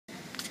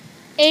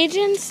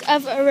Agents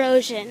of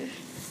erosion.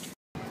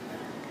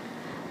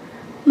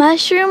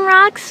 Mushroom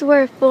rocks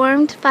were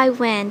formed by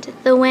wind.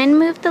 The wind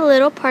moved the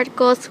little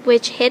particles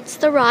which hits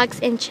the rocks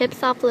and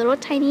chips off little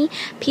tiny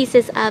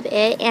pieces of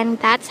it, and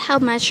that's how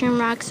mushroom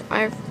rocks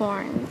are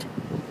formed.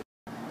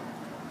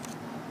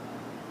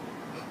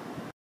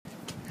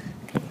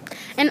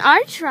 An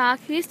arch rock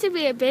used to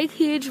be a big,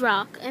 huge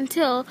rock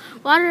until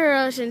water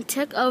erosion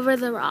took over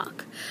the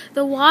rock.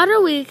 The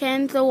water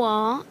weakened the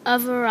wall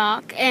of a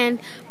rock and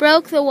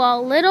broke the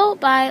wall little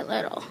by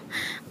little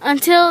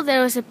until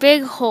there was a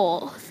big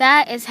hole.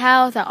 That is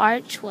how the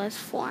arch was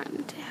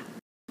formed.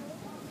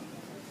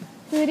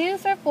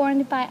 Hoodoos are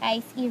formed by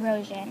ice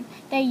erosion.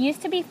 They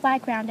used to be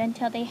flat ground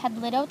until they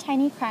had little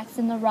tiny cracks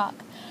in the rock.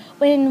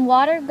 When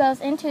water goes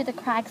into the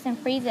cracks and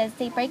freezes,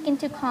 they break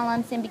into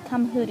columns and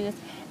become hoodoos.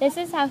 This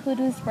is how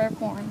hoodoos were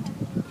formed.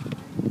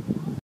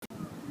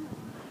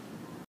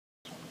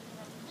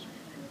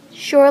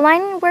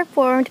 Shoreline were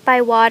formed by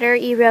water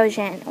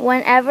erosion.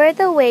 Whenever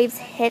the waves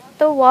hit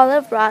the wall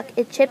of rock,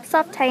 it chips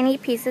off tiny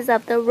pieces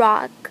of the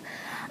rock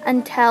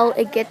until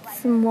it gets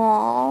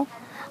small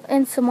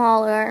and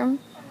smaller.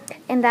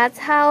 And that's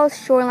how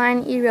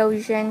shoreline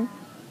erosion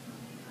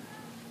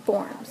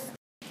forms.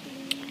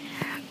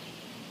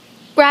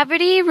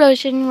 Gravity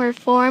erosion were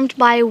formed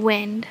by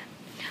wind.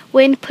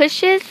 Wind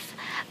pushes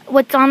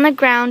what's on the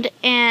ground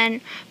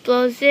and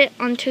blows it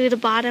onto the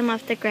bottom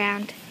of the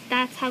ground.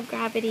 That's how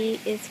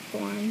gravity is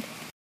formed.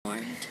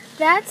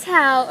 That's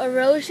how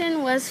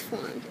erosion was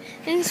formed.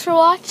 Thanks for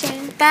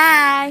watching.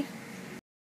 Bye!